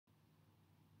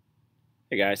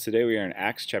Hey guys, today we are in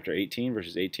Acts chapter 18,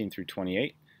 verses 18 through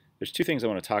 28. There's two things I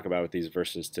want to talk about with these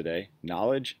verses today: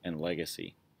 knowledge and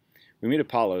legacy. We meet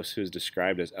Apollos, who is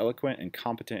described as eloquent and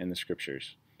competent in the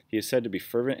scriptures. He is said to be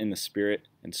fervent in the spirit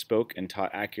and spoke and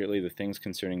taught accurately the things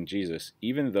concerning Jesus,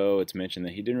 even though it's mentioned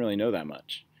that he didn't really know that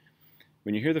much.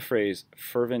 When you hear the phrase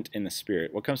fervent in the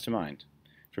spirit, what comes to mind?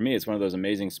 For me, it's one of those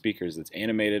amazing speakers that's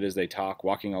animated as they talk,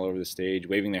 walking all over the stage,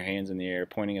 waving their hands in the air,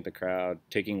 pointing at the crowd,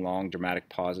 taking long, dramatic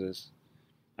pauses.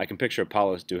 I can picture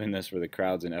Apollos doing this for the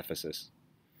crowds in Ephesus.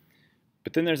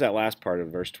 But then there's that last part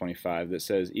of verse 25 that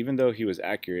says, even though he was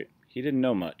accurate, he didn't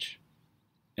know much,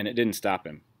 and it didn't stop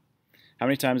him. How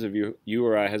many times have you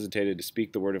or I hesitated to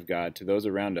speak the word of God to those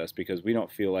around us because we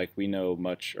don't feel like we know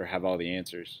much or have all the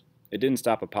answers? It didn't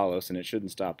stop Apollos, and it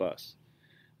shouldn't stop us.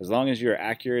 As long as you are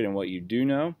accurate in what you do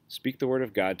know, speak the word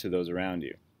of God to those around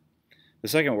you. The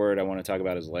second word I want to talk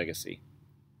about is legacy.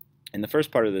 In the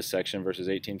first part of this section, verses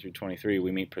 18 through 23,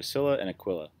 we meet Priscilla and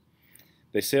Aquila.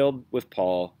 They sailed with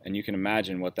Paul, and you can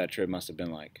imagine what that trip must have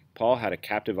been like. Paul had a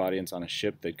captive audience on a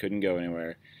ship that couldn't go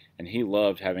anywhere, and he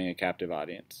loved having a captive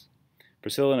audience.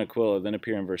 Priscilla and Aquila then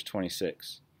appear in verse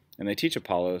 26, and they teach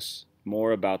Apollos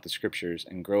more about the scriptures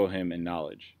and grow him in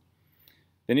knowledge.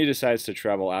 Then he decides to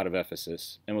travel out of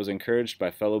Ephesus, and was encouraged by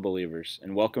fellow believers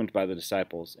and welcomed by the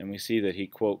disciples, and we see that he,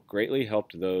 quote, greatly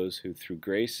helped those who through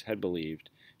grace had believed,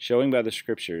 showing by the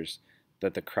scriptures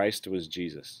that the Christ was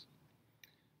Jesus.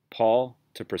 Paul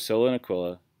to Priscilla and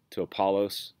Aquila, to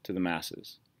Apollos, to the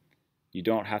masses. You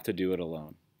don't have to do it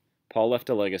alone. Paul left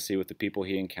a legacy with the people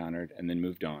he encountered and then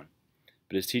moved on,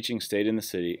 but his teaching stayed in the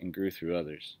city and grew through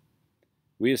others.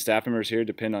 We as staff members here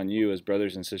depend on you as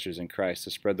brothers and sisters in Christ to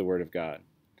spread the word of God.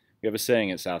 We have a saying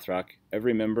at South Rock,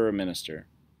 every member a minister.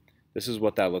 This is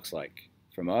what that looks like,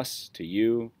 from us to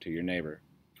you to your neighbor.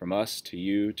 From us to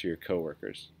you to your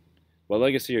coworkers. What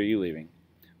legacy are you leaving?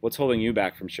 What's holding you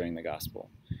back from sharing the gospel?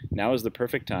 Now is the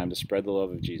perfect time to spread the love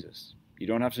of Jesus. You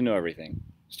don't have to know everything.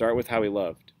 Start with how he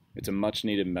loved. It's a much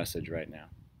needed message right now.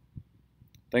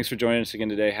 Thanks for joining us again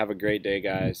today. Have a great day,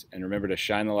 guys, and remember to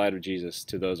shine the light of Jesus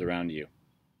to those around you.